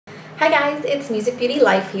Hi guys, it's Music Beauty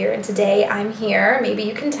Life here, and today I'm here, maybe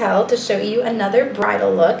you can tell, to show you another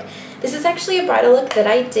bridal look. This is actually a bridal look that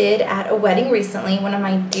I did at a wedding recently. One of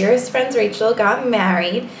my dearest friends, Rachel, got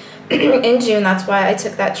married in June. That's why I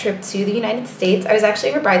took that trip to the United States. I was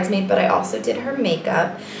actually her bridesmaid, but I also did her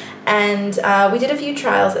makeup. And we did a few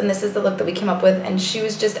trials, and this is the look that we came up with, and she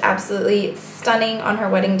was just absolutely stunning on her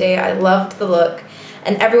wedding day. I loved the look.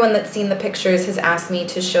 And everyone that's seen the pictures has asked me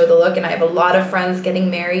to show the look, and I have a lot of friends getting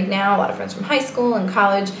married now, a lot of friends from high school and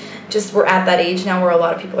college. Just we're at that age now where a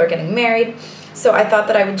lot of people are getting married. So I thought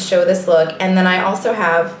that I would show this look. And then I also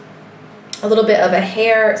have a little bit of a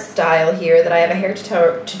hairstyle here that I have a hair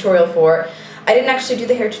tutorial for. I didn't actually do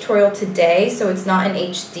the hair tutorial today, so it's not in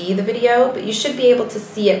HD, the video, but you should be able to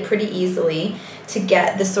see it pretty easily to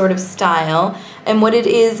get this sort of style. And what it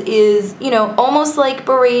is, you know, almost like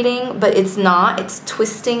braiding, but it's not. It's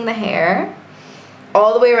twisting the hair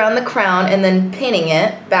all the way around the crown and then pinning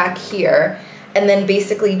it back here, and then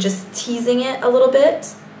basically just teasing it a little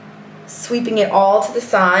bit, sweeping it all to the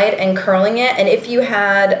side and curling it. And if you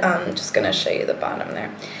had, I'm just gonna show you the bottom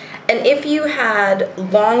there. And if you had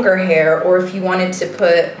longer hair, or if you wanted to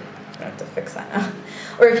put, I have to fix that now,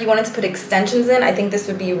 or if you wanted to put extensions in, I think this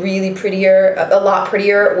would be really prettier, a lot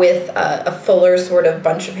prettier with a fuller sort of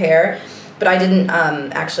bunch of hair. But I didn't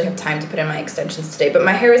actually have time to put in my extensions today. But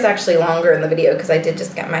my hair is actually longer in the video because I did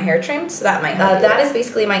just get my hair trimmed, so that might help. That is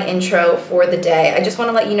basically my intro for the day. I just want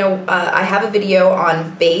to let you know I have a video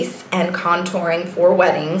on base and contouring for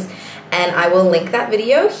weddings, and I will link that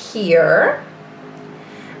video here.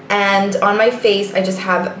 And on my face, I just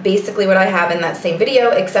have basically what I have in that same video,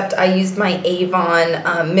 except I used my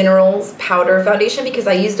Avon Minerals Powder Foundation because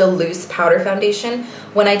I used a loose powder foundation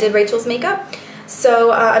when I did Rachel's makeup.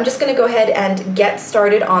 So I'm just going to go ahead and get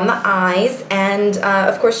started on the eyes. And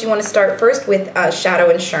of course, you want to start first with Shadow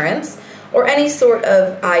Insurance or any sort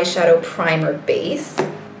of eyeshadow primer base.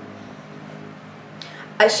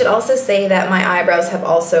 I should also say that my eyebrows have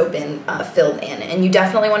also been filled in, and you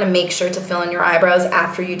definitely want to make sure to fill in your eyebrows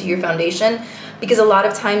after you do your foundation, because a lot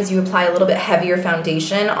of times you apply a little bit heavier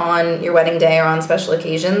foundation on your wedding day or on special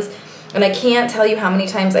occasions, and I can't tell you how many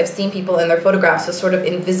times I've seen people in their photographs with sort of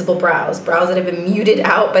invisible brows that have been muted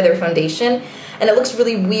out by their foundation, and it looks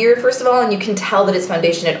really weird, first of all, and you can tell that it's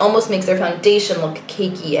foundation. It almost makes their foundation look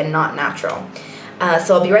cakey and not natural.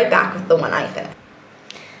 So I'll be right back with the one eye finish.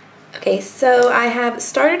 Okay, so I have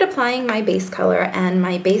started applying my base color, and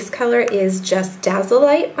my base color is just Dazzle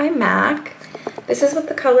Light by MAC. This is what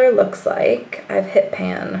the color looks like. I've hit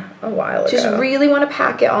pan a while ago. Just really want to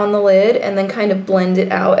pack it on the lid and then kind of blend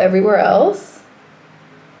it out everywhere else.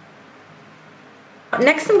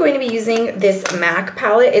 Next, I'm going to be using this MAC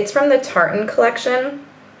palette. It's from the Tartan collection.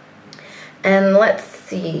 And let's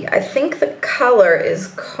see, I think the color is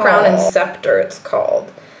called Crown and Scepter, it's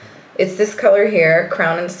called. It's this color here,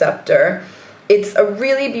 Crown and Scepter. It's a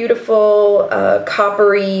really beautiful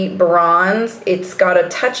coppery bronze. It's got a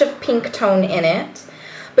touch of pink tone in it,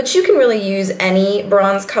 but you can really use any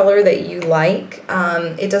bronze color that you like.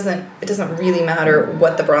 It doesn't really matter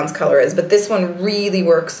what the bronze color is, but this one really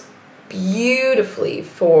works beautifully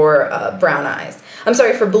for brown eyes. I'm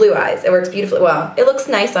sorry, for blue eyes. It works beautifully. Well, it looks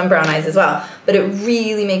nice on brown eyes as well, but it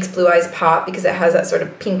really makes blue eyes pop because it has that sort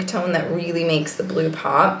of pink tone that really makes the blue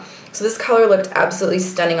pop. So this color looked absolutely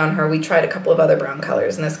stunning on her. We tried a couple of other brown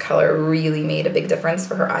colors, and this color really made a big difference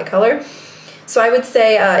for her eye color. So I would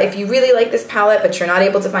say if you really like this palette, but you're not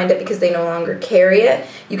able to find it because they no longer carry it,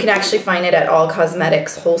 you can actually find it at All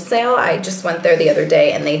Cosmetics Wholesale. I just went there the other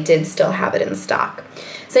day, and they did still have it in stock.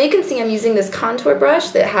 So you can see I'm using this contour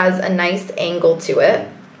brush that has a nice angle to it.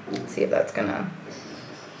 Let's see if that's gonna...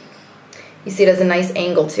 You see it has a nice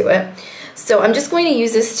angle to it. So I'm just going to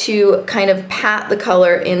use this to kind of pat the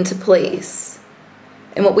color into place.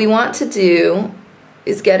 And what we want to do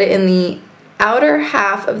is get it in the outer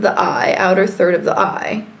half of the eye, outer third of the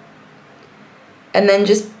eye, and then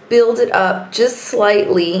just build it up just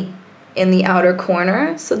slightly in the outer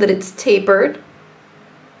corner so that it's tapered.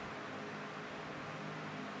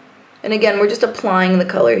 And again, we're just applying the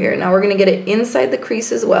color here. Now we're going to get it inside the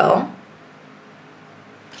crease as well.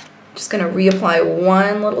 Just going to reapply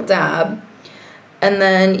one little dab. And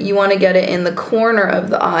then you want to get it in the corner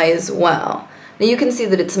of the eye as well. Now you can see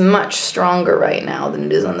that it's much stronger right now than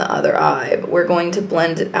it is on the other eye, but we're going to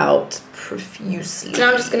blend it out profusely. So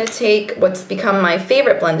now I'm just going to take what's become my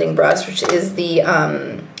favorite blending brush, which is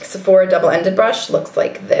the Sephora double-ended brush. Looks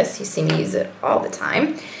like this. You see me use it all the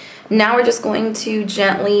time. Now we're just going to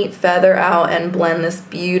gently feather out and blend this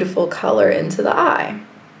beautiful color into the eye.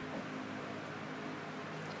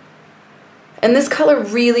 And this color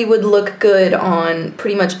really would look good on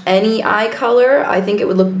pretty much any eye color. I think it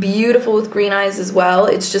would look beautiful with green eyes as well.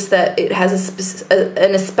 It's just that it has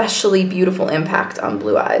an especially beautiful impact on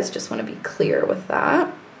blue eyes. Just want to be clear with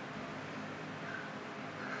that.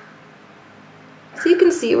 So you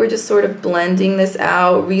can see we're just sort of blending this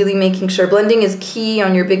out, really making sure. Blending is key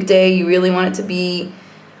on your big day. You really want it to be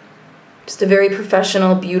just a very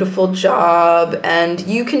professional, beautiful job. And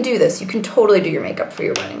you can do this. You can totally do your makeup for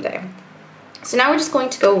your wedding day. So now we're just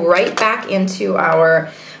going to go right back into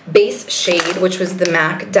our base shade, which was the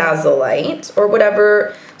MAC Dazzle Light, or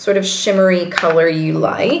whatever sort of shimmery color you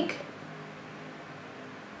like.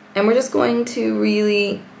 And we're just going to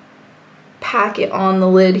really pack it on the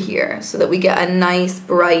lid here so that we get a nice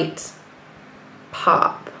bright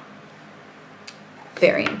pop.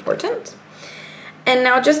 Very important. And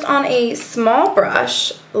now just on a small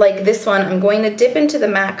brush like this one, I'm going to dip into the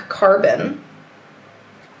MAC Carbon,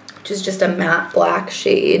 which is just a matte black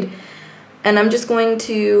shade, and I'm just going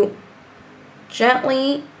to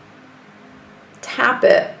gently tap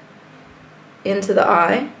it into the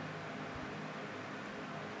eye,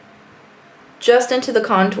 just into the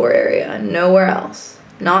contour area, nowhere else,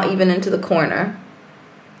 not even into the corner.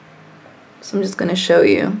 So I'm just going to show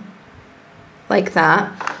you like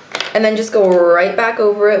that, and then just go right back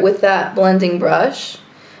over it with that blending brush.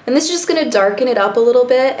 And this is just going to darken it up a little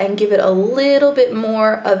bit and give it a little bit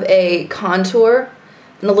more of a contour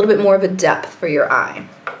and a little bit more of a depth for your eye.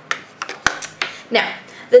 Now,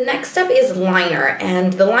 the next step is liner,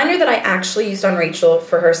 and the liner that I actually used on Rachel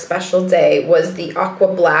for her special day was the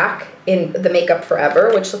Aqua Black in the Makeup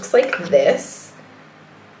Forever, which looks like this.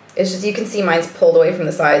 It's just, you can see mine's pulled away from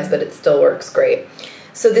the sides, but it still works great.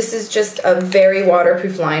 So this is just a very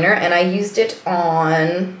waterproof liner, and I used it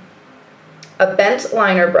on a bent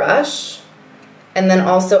liner brush, and then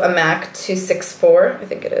also a MAC 264, I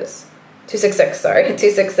think it is. 266, sorry,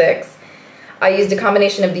 266. I used a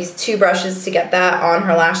combination of these two brushes to get that on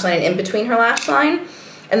her lash line and in between her lash line.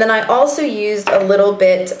 And then I also used a little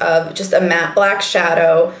bit of just a matte black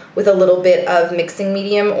shadow with a little bit of mixing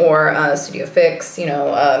medium or Studio Fix, you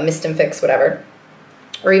know, Mist and Fix, whatever,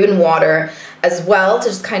 or even water as well, to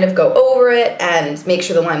just kind of go over it and make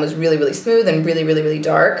sure the line was really, really smooth and really, really, really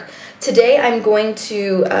dark. Today I'm going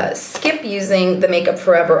to skip using the Makeup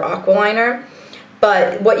Forever Aqua Liner,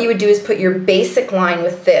 but what you would do is put your basic line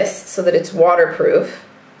with this so that it's waterproof,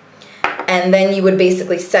 and then you would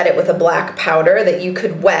basically set it with a black powder that you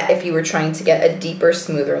could wet if you were trying to get a deeper,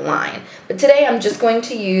 smoother line. But today I'm just going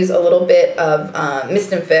to use a little bit of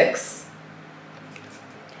Mist and Fix,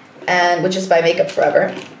 which is by Makeup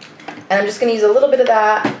Forever. And I'm just going to use a little bit of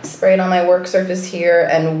that, spray it on my work surface here,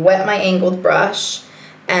 and wet my angled brush,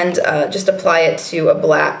 and just apply it to a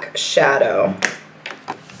black shadow.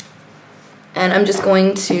 And I'm just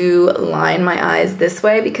going to line my eyes this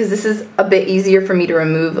way because this is a bit easier for me to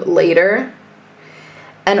remove later.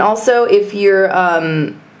 And also, if you're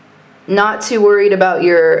not too worried about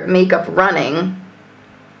your makeup running,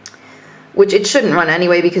 which it shouldn't run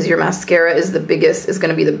anyway because your mascara is going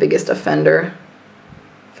to be the biggest offender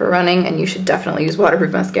for running, and you should definitely use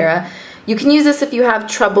waterproof mascara. You can use this if you have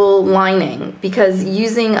trouble lining, because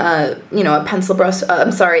using a pencil brush,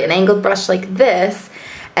 an angled brush like this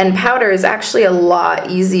and powder is actually a lot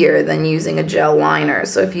easier than using a gel liner.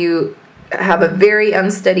 So if you have a very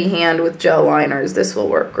unsteady hand with gel liners, this will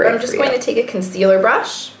work great. I'm just going to take a concealer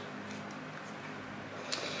brush.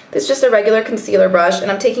 This is just a regular concealer brush, and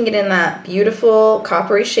I'm taking it in that beautiful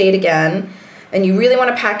coppery shade again, and you really want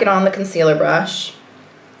to pack it on the concealer brush.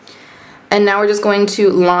 And now we're just going to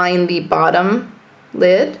line the bottom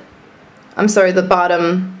lid. I'm sorry, the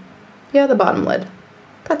bottom lid.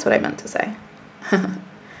 That's what I meant to say.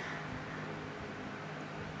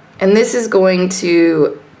 And this is going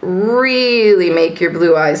to really make your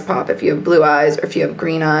blue eyes pop if you have blue eyes or if you have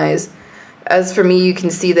green eyes. As for me, you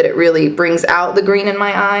can see that it really brings out the green in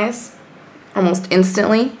my eyes almost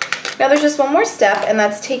instantly. Now there's just one more step, and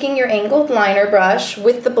that's taking your angled liner brush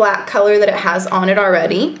with the black color that it has on it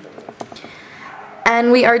already.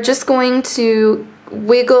 And we are just going to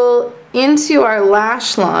wiggle into our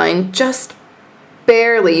lash line just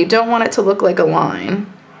barely. You don't want it to look like a line.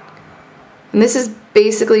 And this is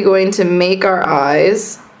basically going to make our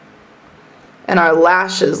eyes and our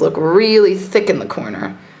lashes look really thick in the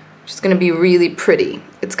corner, which is going to be really pretty.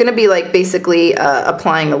 It's going to be like basically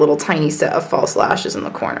applying a little tiny set of false lashes in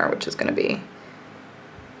the corner, which is going to be...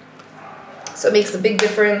 So it makes a big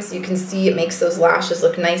difference. You can see it makes those lashes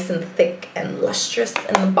look nice and thick and lustrous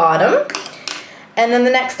in the bottom. And then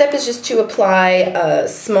the next step is just to apply a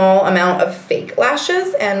small amount of fake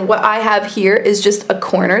lashes. And what I have here is just a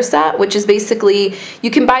corner set, which is basically,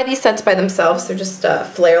 you can buy these sets by themselves. They're just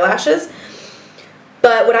flare lashes.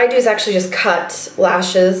 But what I do is actually just cut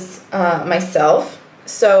lashes myself.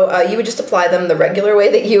 So you would just apply them the regular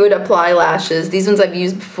way that you would apply lashes. These ones I've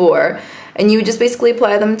used before. And you would just basically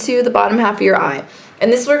apply them to the bottom half of your eye.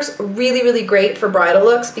 And this works really, really great for bridal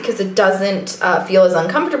looks because it doesn't feel as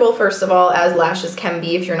uncomfortable, first of all, as lashes can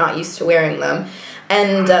be if you're not used to wearing them.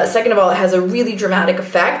 And second of all, it has a really dramatic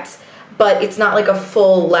effect, but it's not like a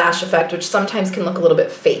full lash effect, which sometimes can look a little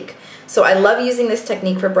bit fake. So I love using this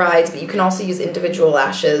technique for brides, but you can also use individual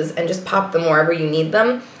lashes and just pop them wherever you need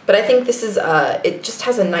them. But I think this is, it just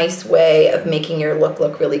has a nice way of making your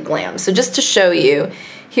look really glam. So just to show you,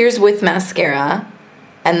 here's with mascara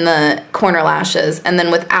and the corner lashes, and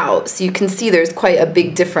then without. So you can see there's quite a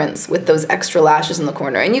big difference with those extra lashes in the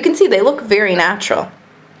corner. And you can see they look very natural.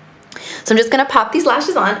 So I'm just gonna pop these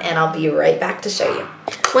lashes on and I'll be right back to show you.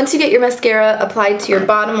 Once you get your mascara applied to your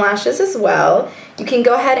bottom lashes as well, you can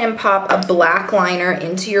go ahead and pop a black liner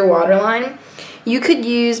into your waterline. You could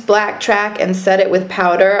use Black Track and set it with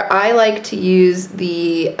powder. I like to use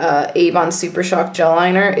the Avon Super Shock Gel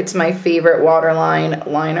Liner. It's my favorite waterline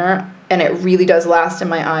liner, and it really does last in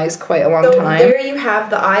my eyes quite a long time. So there you have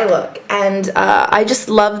the eye look, and I just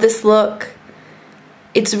love this look.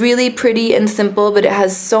 It's really pretty and simple, but it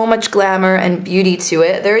has so much glamour and beauty to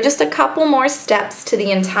it. There are just a couple more steps to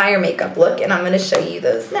the entire makeup look, and I'm going to show you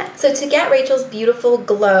those next. So to get Rachel's beautiful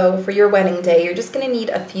glow for your wedding day, you're just going to need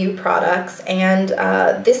a few products, and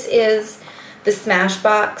this is the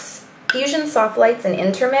Smashbox Fusion Soft Lights and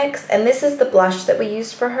Intermix, and this is the blush that we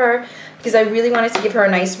used for her because I really wanted to give her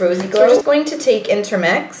a nice rosy glow. So we're just going to take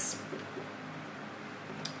Intermix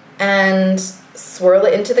and swirl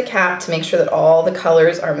it into the cap to make sure that all the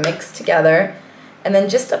colors are mixed together, and then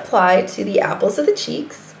just apply to the apples of the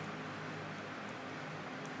cheeks.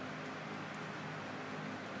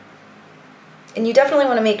 And you definitely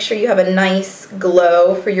want to make sure you have a nice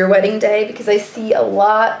glow for your wedding day because I see a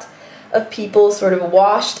lot of people sort of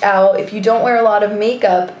washed out. If you don't wear a lot of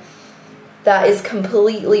makeup, that is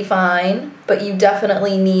completely fine, but you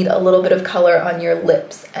definitely need a little bit of color on your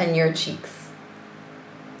lips and your cheeks.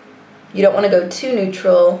 You don't want to go too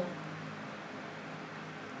neutral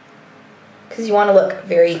because you want to look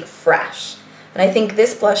very fresh. And I think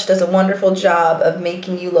this blush does a wonderful job of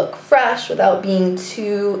making you look fresh without being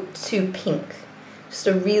too pink. Just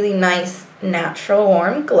a really nice, natural,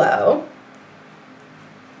 warm glow.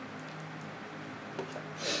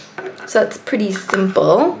 So that's pretty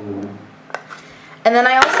simple. And then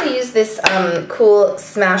I also use this cool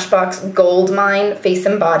Smashbox Gold Mine Face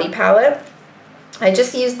and Body Palette. I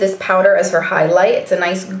just used this powder as her highlight. It's a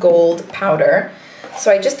nice gold powder.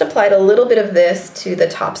 So I just applied a little bit of this to the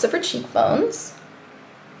tops of her cheekbones.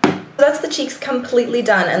 That's the cheeks completely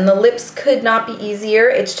done, and the lips could not be easier.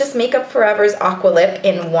 It's just Makeup Forever's Aqua Lip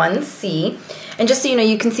in 1C. And just so you know,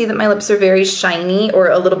 you can see that my lips are very shiny, or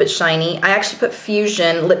a little bit shiny. I actually put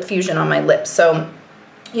Lip Fusion on my lips. So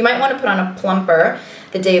you might want to put on a plumper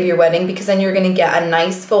the day of your wedding because then you're going to get a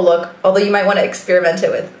nice full look, although you might want to experiment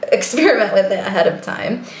with it ahead of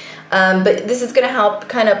time. But this is going to help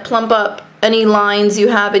kind of plump up any lines you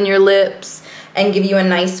have in your lips and give you a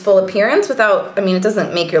nice full appearance without, I mean, it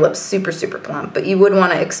doesn't make your lips super plump, but you would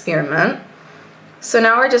want to experiment. So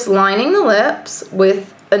now we're just lining the lips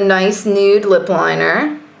with a nice nude lip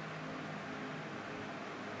liner.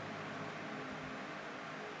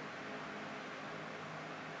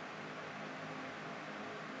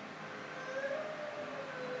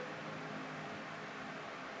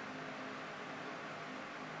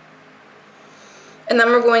 And then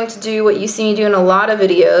we're going to do what you see me do in a lot of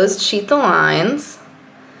videos, cheat the lines.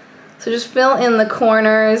 So just fill in the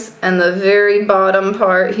corners and the very bottom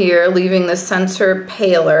part here, leaving the center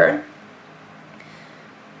paler.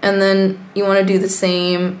 And then you want to do the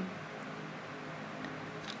same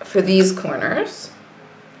for these corners.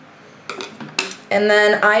 And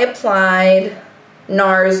then I applied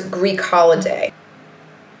NARS Greek Holiday.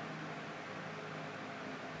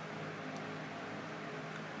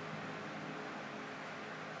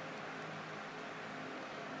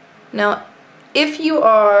 Now, if you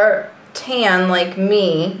are tan like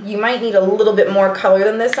me, you might need a little bit more color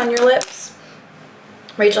than this on your lips.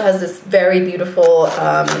 Rachel has this very beautiful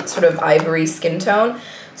sort of ivory skin tone,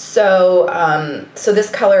 so this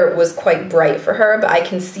color was quite bright for her, but I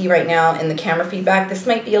can see right now in the camera feedback this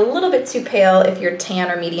might be a little bit too pale if you're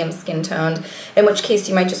tan or medium skin toned, in which case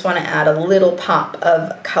you might just want to add a little pop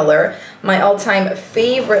of color. My all-time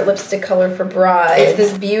favorite lipstick color for brides is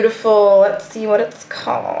this beautiful, let's see what it's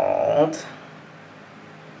called.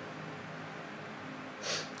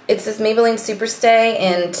 It's this Maybelline Superstay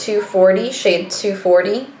in 240, shade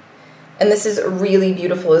 240. And this is really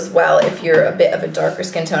beautiful as well if you're a bit of a darker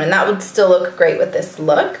skin tone. And that would still look great with this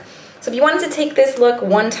look. So if you wanted to take this look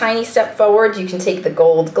one tiny step forward, you can take the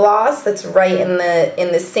gold gloss that's right in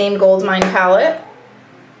the same Gold Mine palette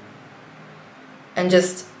and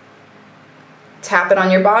just tap it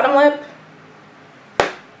on your bottom lip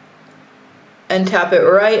and tap it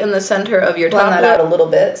right in the center of your top lip. Blend that out a little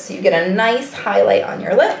bit so you get a nice highlight on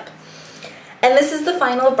your lip. And this is the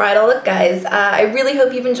final bridal look, guys. I really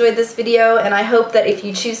hope you've enjoyed this video, and I hope that if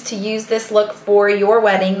you choose to use this look for your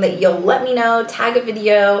wedding that you'll let me know, tag a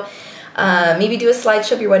video, maybe do a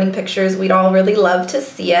slideshow of your wedding pictures. We'd all really love to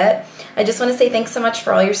see it. I just want to say thanks so much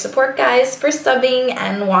for all your support, guys, for subbing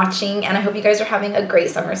and watching, and I hope you guys are having a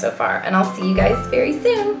great summer so far. And I'll see you guys very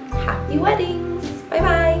soon. Happy weddings.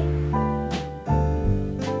 Bye-bye.